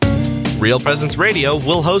Real Presence Radio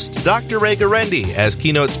will host Dr. Ray Garendi as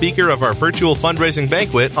keynote speaker of our virtual fundraising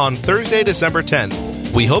banquet on Thursday, December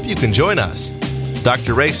 10th. We hope you can join us.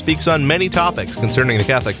 Dr. Ray speaks on many topics concerning the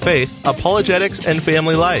Catholic faith, apologetics, and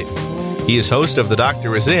family life. He is host of The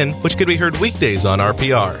Doctor Is In, which can be heard weekdays on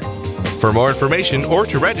RPR. For more information or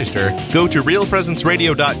to register, go to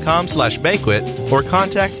realpresenceradio.com/banquet or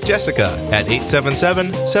contact Jessica at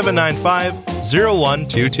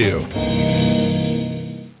 877-795-0122.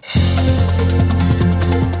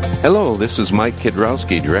 Hello, this is Mike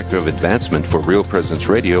Kidrowski, Director of Advancement for Real Presence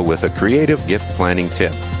Radio with a creative gift planning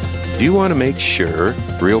tip. Do you want to make sure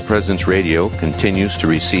Real Presence Radio continues to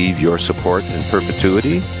receive your support in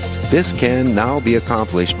perpetuity? This can now be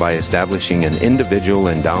accomplished by establishing an individual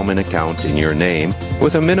endowment account in your name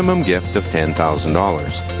with a minimum gift of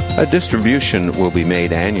 $10,000. A distribution will be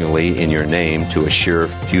made annually in your name to assure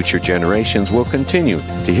future generations will continue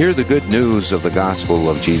to hear the good news of the gospel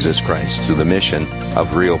of Jesus Christ through the mission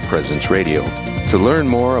of Real Presence Radio. To learn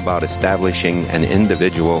more about establishing an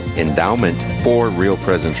individual endowment for Real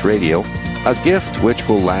Presence Radio, a gift which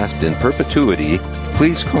will last in perpetuity,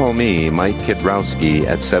 please call me, Mike Kidrowski,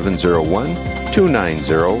 at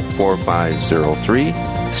 701-290-4503.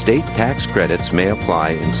 State tax credits may apply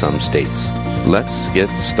in some states. Let's get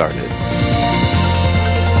started.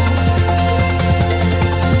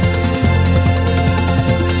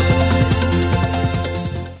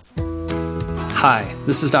 Hi,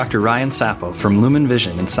 this is Dr. Ryan Sappo from Lumen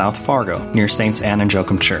Vision in South Fargo, near Saints Anne and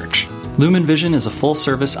Joachim Church. Lumen Vision is a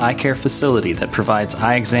full-service eye care facility that provides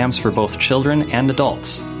eye exams for both children and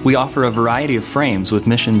adults. We offer a variety of frames with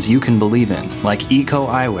missions you can believe in, like Eco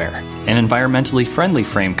Eyewear, an environmentally friendly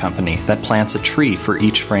frame company that plants a tree for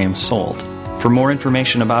each frame sold. For more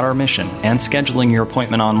information about our mission and scheduling your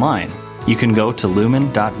appointment online, you can go to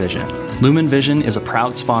lumen.vision. Lumen Vision is a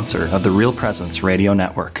proud sponsor of the Real Presence Radio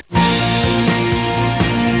Network.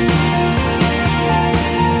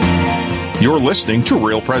 You're listening to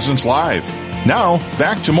Real Presence Live. Now,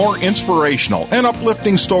 back to more inspirational and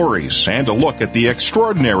uplifting stories and a look at the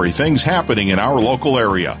extraordinary things happening in our local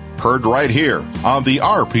area. Heard right here on the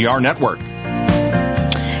RPR Network.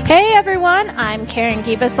 Hey everyone, I'm Karen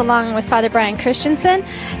Gibas along with Father Brian Christensen.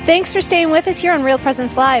 Thanks for staying with us here on Real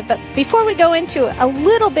Presence Live. But before we go into a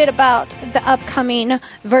little bit about the upcoming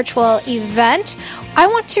virtual event, I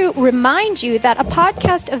want to remind you that a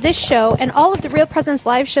podcast of this show and all of the Real Presence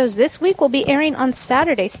Live shows this week will be airing on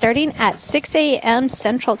Saturday starting at 6 a.m.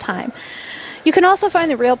 Central Time. You can also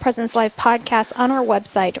find the Real Presence Live podcast on our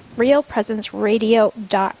website,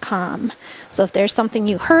 realpresenceradio.com. So if there's something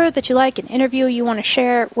you heard that you like, an interview you want to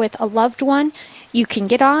share with a loved one, you can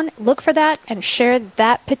get on, look for that, and share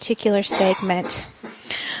that particular segment.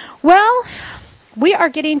 Well, we are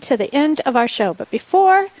getting to the end of our show, but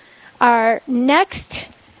before our next,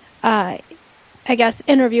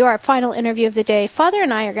 interview, our final interview of the day, Father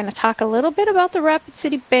and I are going to talk a little bit about the Rapid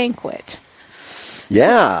City Banquet.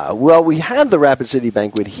 Yeah, well, we had the Rapid City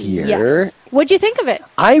Banquet here. Yes. What'd you think of it?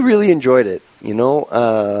 I really enjoyed it. You know,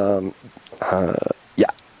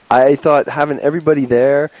 I thought having everybody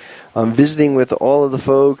there, visiting with all of the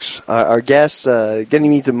folks, our guests, getting to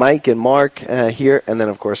meet Mike and Mark here, and then,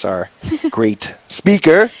 of course, our great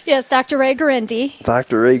speaker. Yes, Dr. Ray Garendi.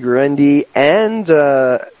 Dr. Ray Garendi, and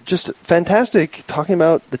just fantastic talking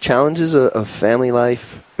about the challenges of family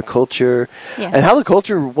life, the culture, and how the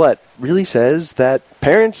culture, really says that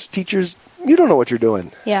parents, teachers, you don't know what you're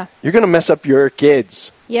doing. Yeah. You're going to mess up your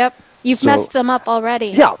kids. Yep. You've messed them up already.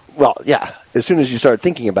 Yeah. Well, yeah. As soon as you start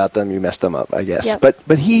thinking about them, you mess them up, I guess. Yep.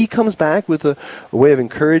 But he comes back with a way of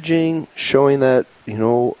encouraging, showing that,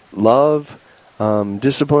 love,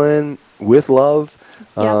 discipline with love,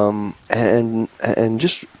 and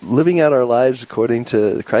just living out our lives according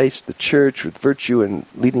to Christ, the church, with virtue, and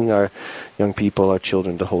leading our young people, our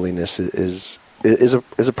children, to holiness is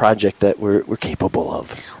a project that we're capable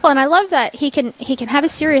of. Well, and I love that he can have a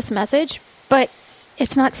serious message, but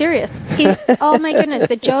it's not serious. Oh my goodness,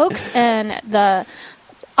 the jokes and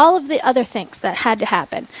all of the other things that had to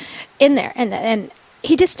happen in there, and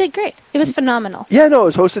he just did great. It was phenomenal. Yeah, no, it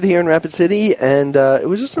was hosted here in Rapid City, and it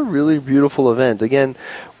was just a really beautiful event. Again,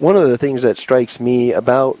 one of the things that strikes me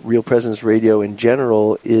about Real Presence Radio in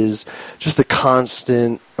general is just the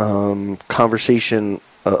constant conversation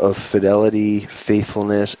of fidelity,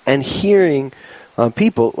 faithfulness, and hearing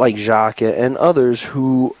people like Jacques and others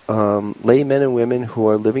who, lay men and women who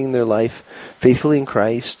are living their life faithfully in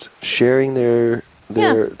Christ, sharing their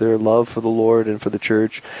their love for the Lord and for the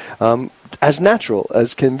church, as natural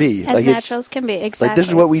as can be. As natural as can be, exactly. Like, this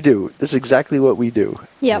is what we do. This is exactly what we do.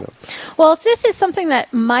 Yeah. You know. Well, if this is something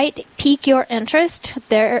that might pique your interest,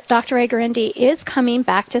 Dr. Ray Guarendi is coming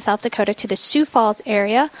back to South Dakota to the Sioux Falls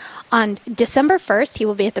area on December 1st. He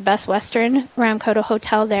will be at the Best Western Ramkota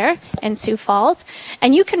Hotel there in Sioux Falls.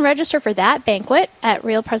 And you can register for that banquet at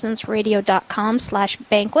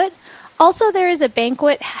realpresenceradio.com/banquet. Also, there is a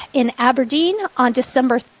banquet in Aberdeen on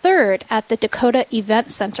December 3rd at the Dakota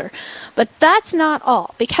Event Center. But that's not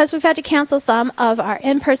all. Because we've had to cancel some of our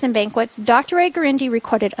in-person banquets, Dr. Ray Guarendi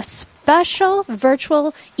recorded a special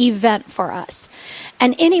virtual event for us.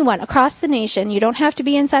 And anyone across the nation, you don't have to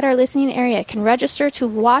be inside our listening area, can register to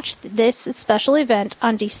watch this special event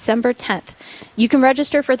on December 10th. You can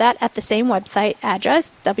register for that at the same website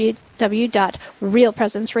address,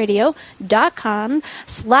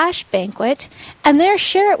 www.realpresenceradio.com/banquet, and there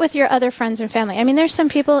share it with your other friends and family. I mean, there's some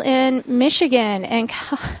people in Michigan and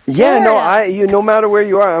no matter where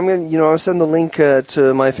you are, I'm gonna I'll send the link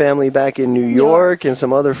to my family back in New York and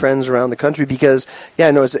some other friends around the country, because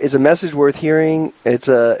it's a message worth hearing. It's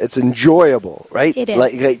enjoyable, right? It is.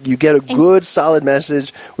 Like you get a good solid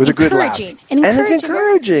message with a good laugh, and it's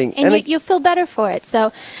encouraging, and you'll feel better for it.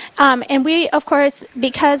 So, and we, of course,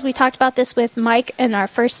 because we talked about this with Mike in our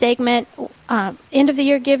first segment, end of the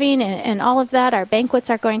year giving and all of that, our banquets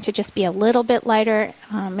are going to just be a little bit lighter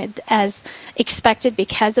as expected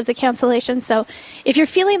because of the cancellation. So if you're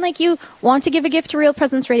feeling like you want to give a gift to Real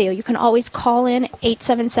Presence Radio, you can always call in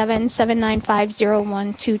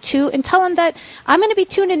 877-795-0122 and tell them that I'm going to be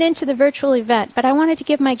tuning into the virtual event, but I wanted to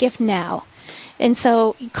give my gift now. And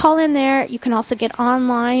so you call in there. You can also get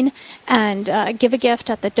online and give a gift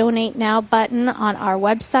at the Donate Now button on our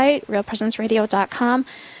website, realpresenceradio.com.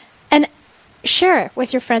 And share it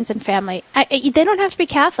with your friends and family. They don't have to be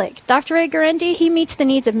Catholic. Dr. Ray Guarendi, he meets the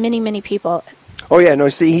needs of many, many people. Oh, yeah. No,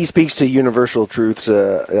 see, he speaks to universal truths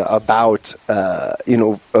about,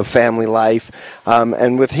 a family life.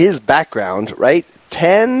 And with his background, right,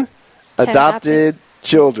 10 adopted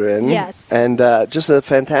children. Yes. And just a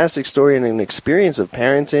fantastic story and an experience of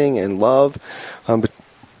parenting and love,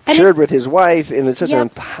 shared with his wife in such a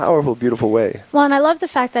powerful, beautiful way. Well, and I love the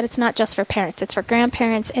fact that it's not just for parents. It's for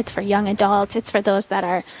grandparents. It's for young adults. It's for those that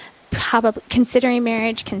are probably considering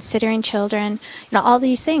marriage, considering children, all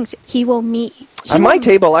these things. He will meet. On my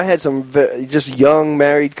table, I had some just young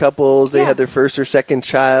married couples. They had their first or second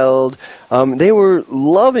child. They were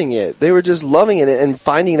loving it. They were just loving it and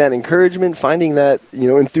finding that encouragement, finding that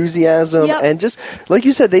enthusiasm, and just like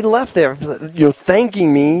you said, they left there,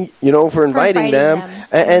 thanking me, for inviting them.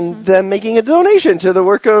 And them making a donation to the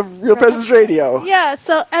work of Real Presence Radio. Yeah.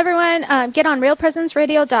 So everyone, get on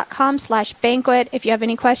realpresenceradio.com/banquet. If you have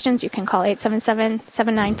any questions, you can call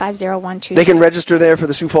 877-795-0122. They can register there for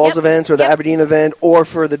the Sioux Falls events or the Aberdeen event or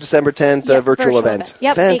for the December 10th virtual event.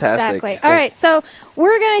 Yep, fantastic. Exactly. All right, so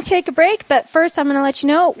we're going to take a break, but first I'm going to let you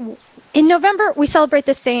know, in November we celebrate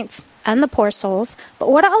the saints and the poor souls,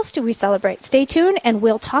 but what else do we celebrate? Stay tuned, and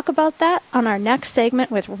we'll talk about that on our next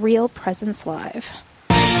segment with Real Presence Live.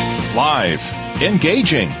 Live,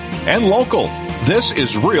 engaging, and local. This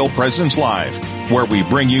is Real Presence Live, where we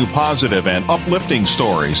bring you positive and uplifting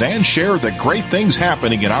stories and share the great things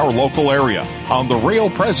happening in our local area on the Real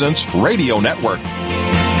Presence Radio Network.